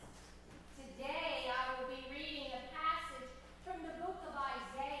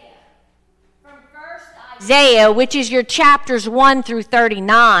Isaiah, which is your chapters 1 through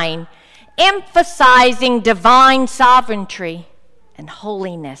 39, emphasizing divine sovereignty and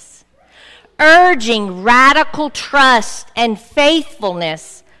holiness, urging radical trust and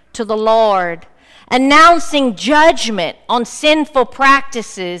faithfulness to the Lord, announcing judgment on sinful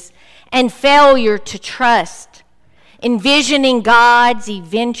practices and failure to trust, envisioning God's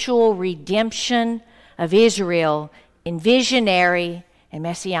eventual redemption of Israel in visionary and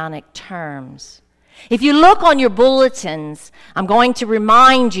messianic terms. If you look on your bulletins, I'm going to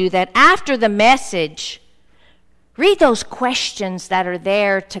remind you that after the message, read those questions that are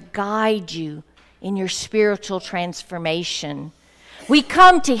there to guide you in your spiritual transformation. We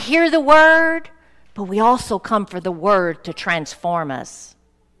come to hear the word, but we also come for the word to transform us.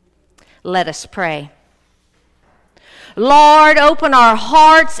 Let us pray. Lord, open our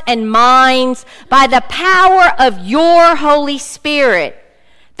hearts and minds by the power of your Holy Spirit,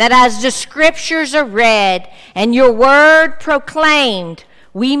 that as the scriptures are read and your word proclaimed,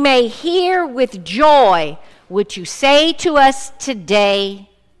 we may hear with joy what you say to us today.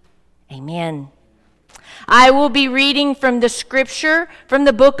 Amen. I will be reading from the scripture from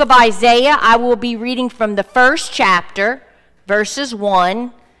the book of Isaiah. I will be reading from the first chapter, verses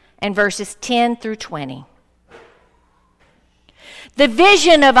 1 and verses 10 through 20. The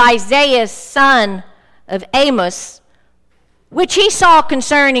vision of Isaiah, son of Amos, which he saw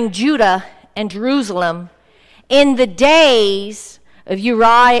concerning Judah and Jerusalem in the days of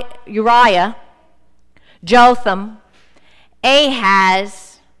Uriah, Jotham,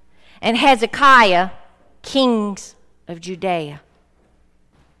 Ahaz, and Hezekiah, kings of Judea.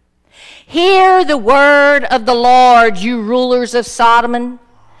 Hear the word of the Lord, you rulers of Sodom.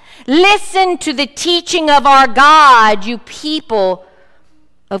 Listen to the teaching of our God, you people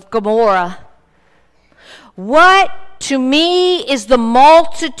of Gomorrah. What to me is the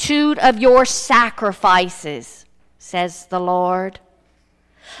multitude of your sacrifices, says the Lord.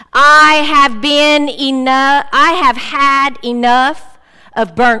 I have had enough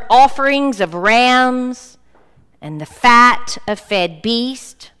of burnt offerings of rams and the fat of fed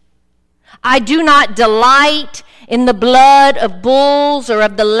beast. I do not delight in the blood of bulls or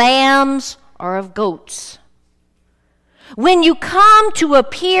of the lambs or of goats. When you come to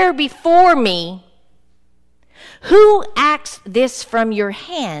appear before me, who acts this from your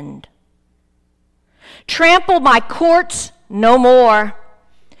hand? Trample my courts no more.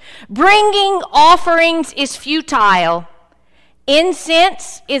 Bringing offerings is futile.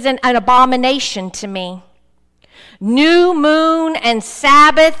 Incense is an abomination to me. New moon and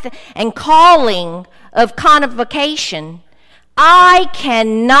Sabbath and calling of convocation. I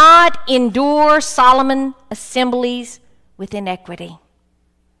cannot endure solemn assemblies with iniquity.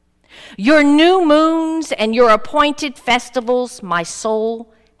 Your new moons and your appointed festivals my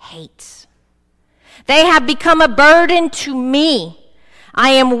soul hates. They have become a burden to me. I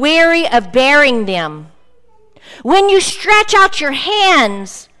am weary of bearing them. When you stretch out your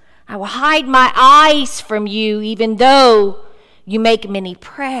hands, I will hide my eyes from you, even though you make many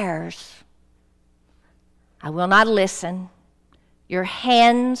prayers. I will not listen. Your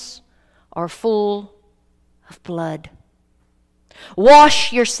hands are full of blood.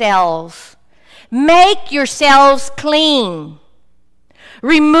 Wash yourselves. Make yourselves clean.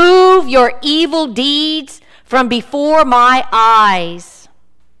 Remove your evil deeds from before my eyes.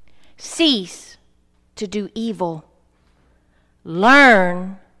 Cease to do evil.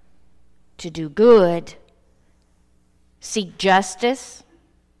 Learn to do good. Seek justice.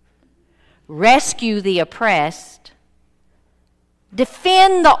 Rescue the oppressed.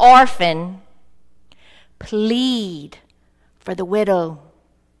 Defend the orphan. Plead for the widow.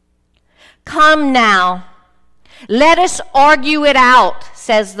 Come now, let us argue it out,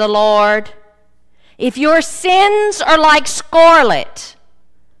 says the Lord. If your sins are like scarlet,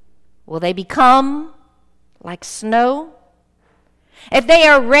 will they become like snow? If they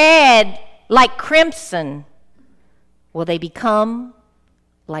are red like crimson, will they become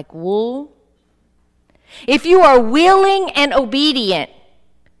like wool? If you are willing and obedient,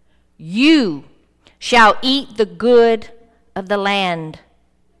 you shall eat the good of the land.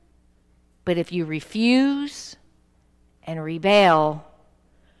 But if you refuse and rebel,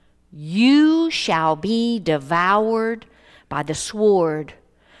 you shall be devoured by the sword,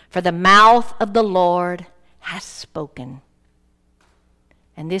 for the mouth of the Lord has spoken.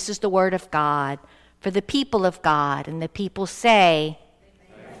 And this is the word of God for the people of God. And the people say,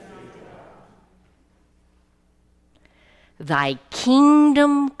 Thy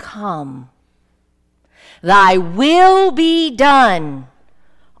kingdom come, thy will be done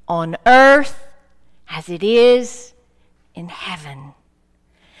on earth as it is in heaven.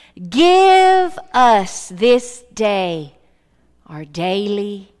 Give us this day our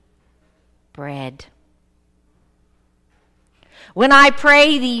daily bread. When I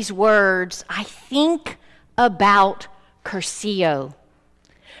pray these words, I think about Cursillo.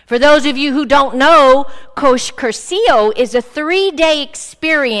 For those of you who don't know, Cursillo is a 3-day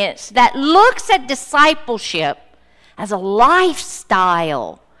experience that looks at discipleship as a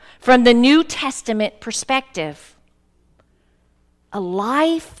lifestyle from the New Testament perspective. A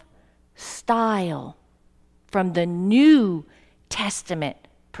lifestyle from the New Testament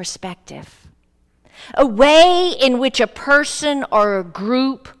perspective. A way in which a person or a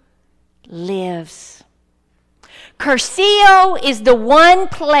group lives. Cursillo is the one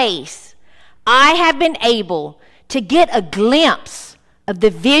place I have been able to get a glimpse of the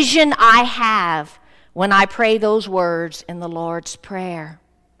vision I have when I pray those words in the Lord's Prayer.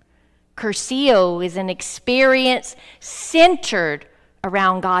 Cursillo is an experience centered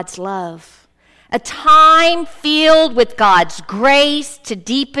around God's love. A time filled with God's grace to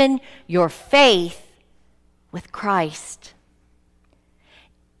deepen your faith with Christ.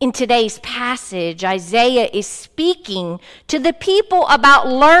 In today's passage, Isaiah is speaking to the people about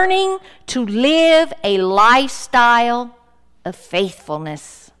learning to live a lifestyle of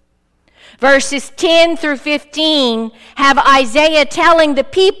faithfulness. Verses 10 through 15 have Isaiah telling the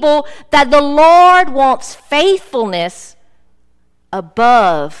people that the Lord wants faithfulness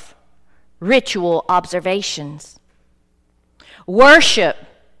above ritual observations. Worship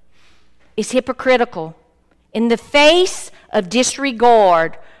is hypocritical in the face of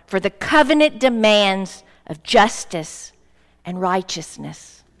disregard for the covenant demands of justice and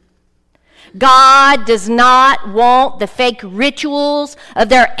righteousness. God does not want the fake rituals of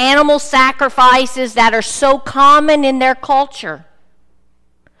their animal sacrifices that are so common in their culture.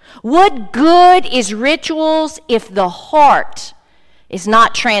 What good is rituals if the heart is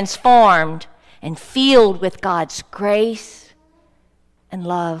not transformed and filled with God's grace and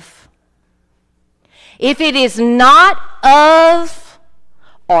love? If it is not of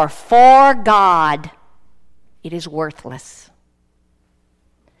or for God, it is worthless.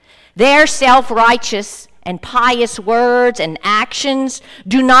 Their self-righteous and pious words and actions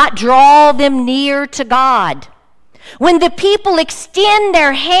do not draw them near to God. When the people extend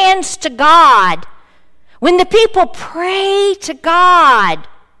their hands to God, when the people pray to God,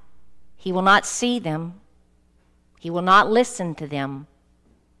 He will not see them. He will not listen to them.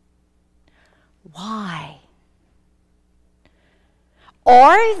 Why?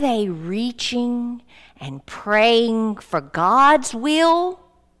 Are they reaching and praying for God's will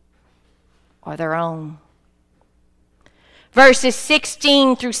or their own? Verses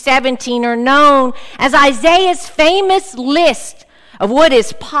 16 through 17 are known as Isaiah's famous list of what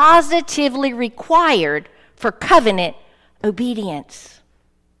is positively required for covenant obedience.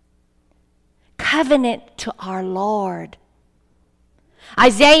 Covenant to our Lord.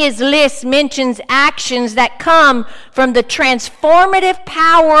 Isaiah's list mentions actions that come from the transformative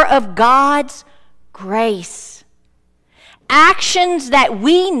power of God's grace. Actions that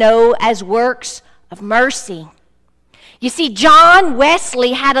we know as works of mercy. You see, John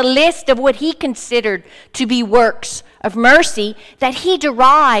Wesley had a list of what he considered to be works of mercy that he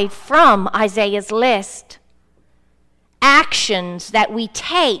derived from Isaiah's list. Actions that we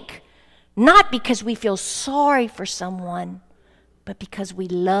take not because we feel sorry for someone, but because we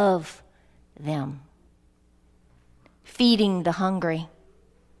love them. Feeding the hungry,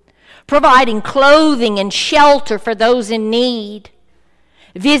 providing clothing and shelter for those in need,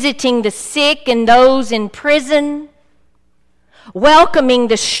 visiting the sick and those in prison, welcoming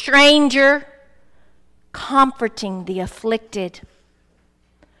the stranger, comforting the afflicted,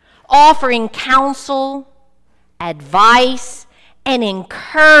 offering counsel, advice, and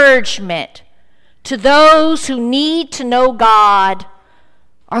encouragement to those who need to know God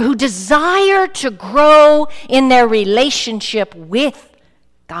or who desire to grow in their relationship with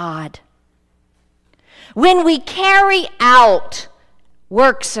God. When we carry out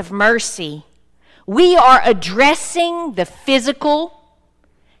works of mercy, we are addressing the physical,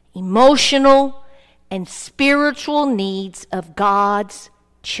 emotional, and spiritual needs of God's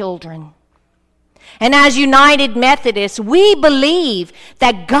children. And as United Methodists, we believe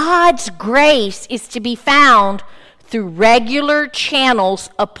that God's grace is to be found through regular channels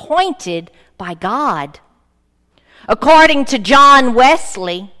appointed by God. According to John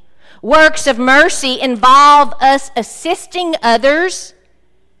Wesley, works of mercy involve us assisting others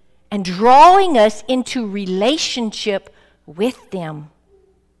and drawing us into relationship with them.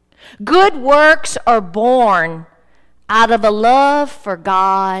 Good works are born out of a love for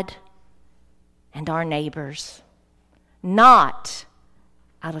God and our neighbors, not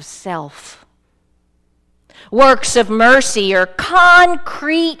out of self. Works of mercy are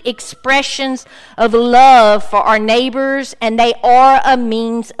concrete expressions of love for our neighbors, and they are a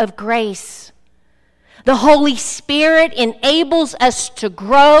means of grace. The Holy Spirit enables us to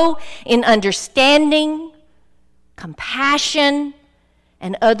grow in understanding, compassion,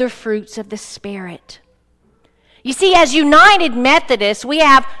 and other fruits of the Spirit. You see, as United Methodists, we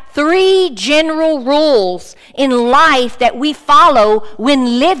have 3 general rules in life that we follow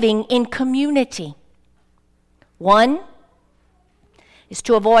when living in community. 1 is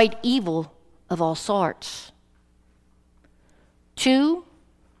to avoid evil of all sorts. 2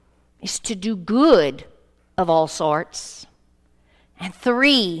 is to do good of all sorts. And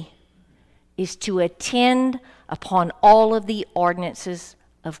 3 is to attend upon all of the ordinances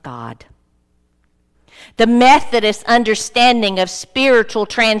of God. The Methodist understanding of spiritual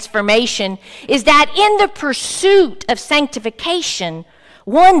transformation is that in the pursuit of sanctification,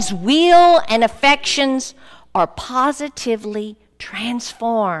 one's will and affections are positively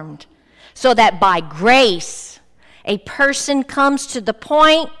transformed, so that by grace, a person comes to the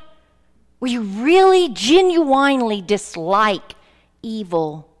point where you really genuinely dislike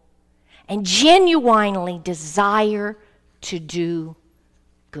evil and genuinely desire to do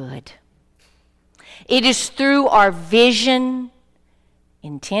good. It is through our vision,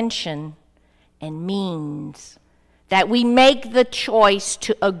 intention, and means that we make the choice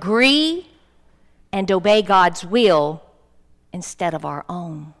to agree and obey God's will instead of our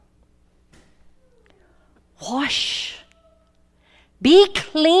own. Wash. Be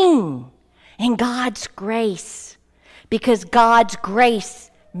clean in God's grace, because God's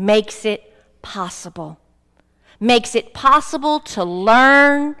grace makes it possible. Makes it possible to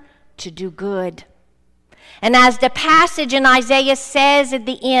learn to do good. And as the passage in Isaiah says at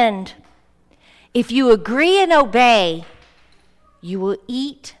the end, if you agree and obey, you will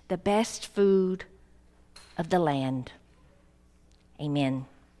eat the best food of the land. Amen.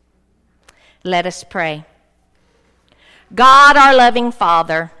 Let us pray. God, our loving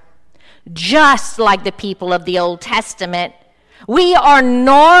Father, just like the people of the Old Testament, we are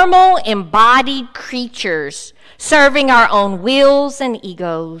normal, embodied creatures serving our own wills and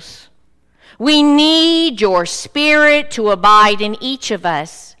egos. We need your Spirit to abide in each of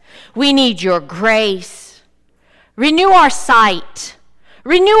us. We need your grace. Renew our sight.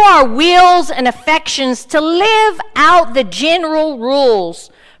 Renew our wills and affections to live out the general rules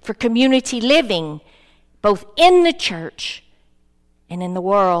for community living, both in the church and in the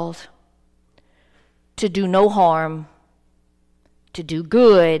world. To do no harm, to do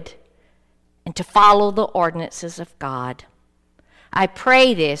good, and to follow the ordinances of God. I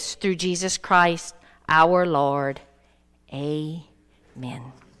pray this through Jesus Christ, our Lord. Amen.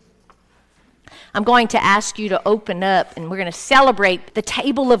 I'm going to ask you to open up, and we're going to celebrate the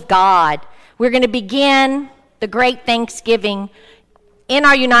table of God. We're going to begin the great Thanksgiving in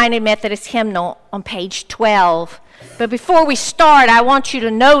our United Methodist hymnal on page 12. But before we start, I want you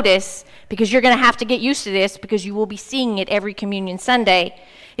to notice, because you're going to have to get used to this because you will be singing it every Communion Sunday.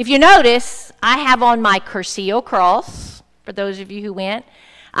 If you notice, I have on my Cursillo cross, for those of you who went.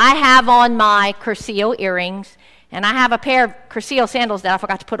 I have on my Cursillo earrings, and I have a pair of Cursillo sandals that I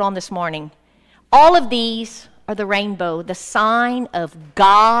forgot to put on this morning. All of these are the rainbow, the sign of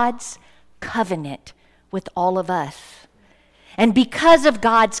God's covenant with all of us. And because of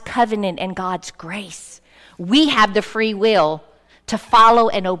God's covenant and God's grace, we have the free will to follow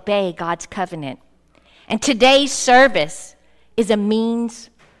and obey God's covenant. And today's service is a means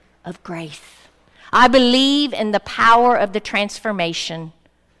of grace. I believe in the power of the transformation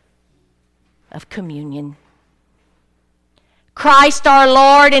of communion. Christ our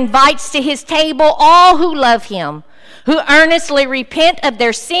Lord invites to his table all who love him, who earnestly repent of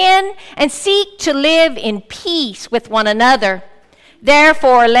their sin and seek to live in peace with one another.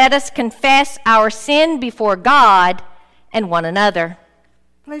 Therefore, let us confess our sin before God and one another.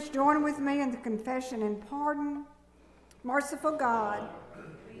 Please join with me in the confession and pardon. Merciful God,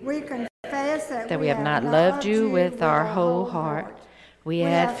 we confess that we have not loved you with our whole heart. We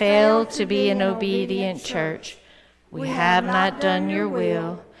have failed to be an obedient church. We have not done your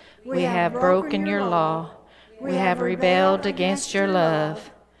will. We have broken your law. We have rebelled against your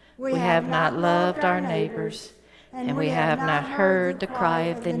love. We have not loved our neighbors. And we have not heard the cry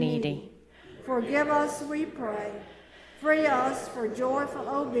of the needy. Forgive us, we pray. Free us for joyful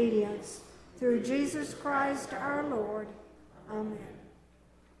obedience. Through Jesus Christ our Lord. Amen.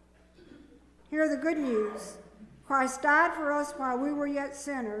 Hear the good news. Christ died for us while we were yet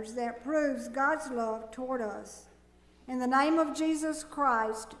sinners. That proves God's love toward us. In the name of Jesus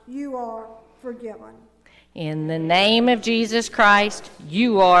Christ, you are forgiven. In the name of Jesus Christ,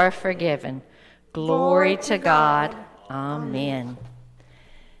 you are forgiven. Glory to God. Amen.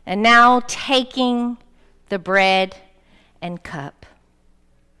 And now taking the bread and cup.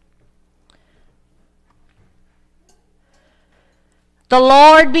 The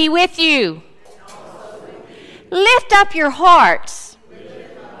Lord be with you. Lift up your hearts.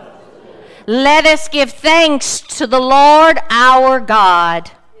 Let us give thanks to the Lord our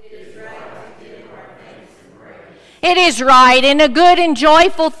God. It is right and a good and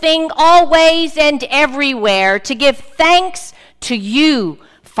joyful thing always and everywhere to give thanks to you,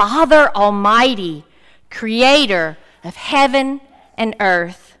 Father Almighty, Creator of heaven and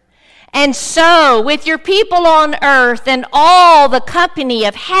earth. And so, with your people on earth and all the company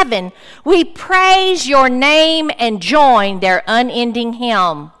of heaven, we praise your name and join their unending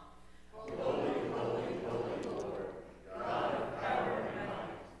hymn.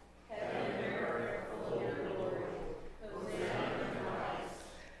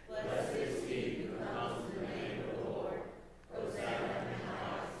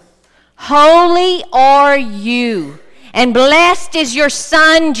 Holy are you, and blessed is your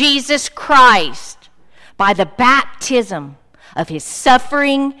Son, Jesus Christ, by the baptism of his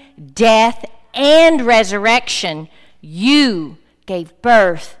suffering, death, and resurrection. You gave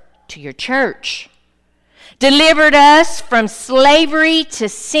birth to your church, delivered us from slavery to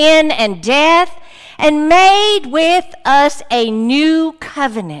sin and death, and made with us a new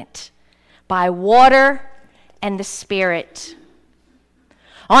covenant by water and the Spirit.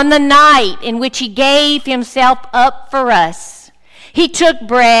 On the night in which he gave himself up for us, he took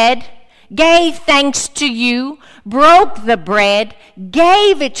bread, gave thanks to you, broke the bread,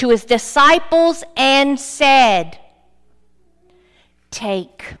 gave it to his disciples, and said,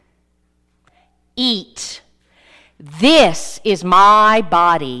 "Take, eat. This is my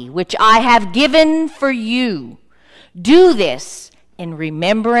body, which I have given for you. Do this in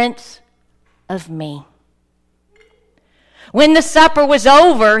remembrance of me." When the supper was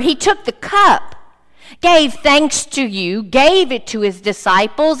over, he took the cup, gave thanks to you, gave it to his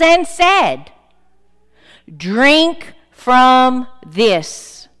disciples, and said, "Drink from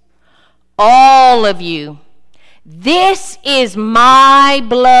this, all of you. This is my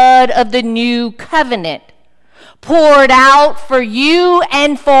blood of the new covenant, poured out for you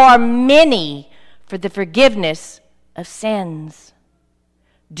and for many for the forgiveness of sins.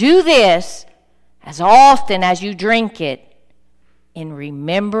 Do this as often as you drink it, in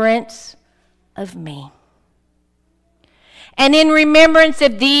remembrance of me." And in remembrance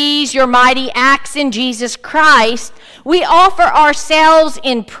of these, your mighty acts in Jesus Christ, we offer ourselves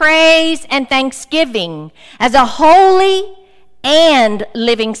in praise and thanksgiving as a holy and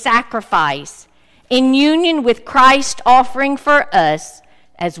living sacrifice, in union with Christ offering for us,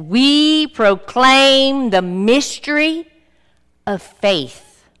 as we proclaim the mystery of faith.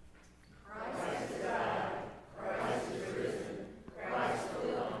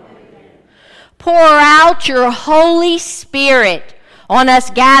 Pour out your Holy Spirit on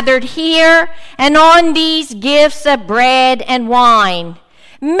us gathered here and on these gifts of bread and wine.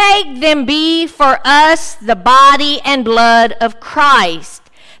 Make them be for us the body and blood of Christ,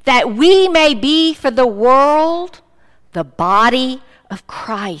 that we may be for the world the body of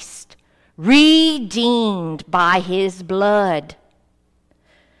Christ, redeemed by his blood.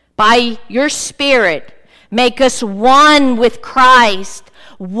 By your Spirit, make us one with Christ,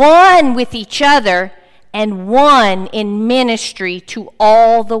 one with each other, and one in ministry to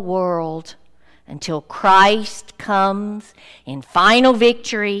all the world, until Christ comes in final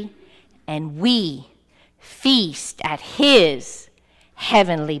victory and we feast at his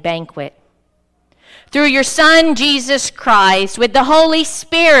heavenly banquet. Through your Son, Jesus Christ, with the Holy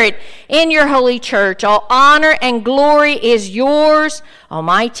Spirit in your holy church, all honor and glory is yours,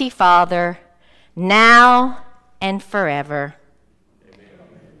 Almighty Father, now and forever.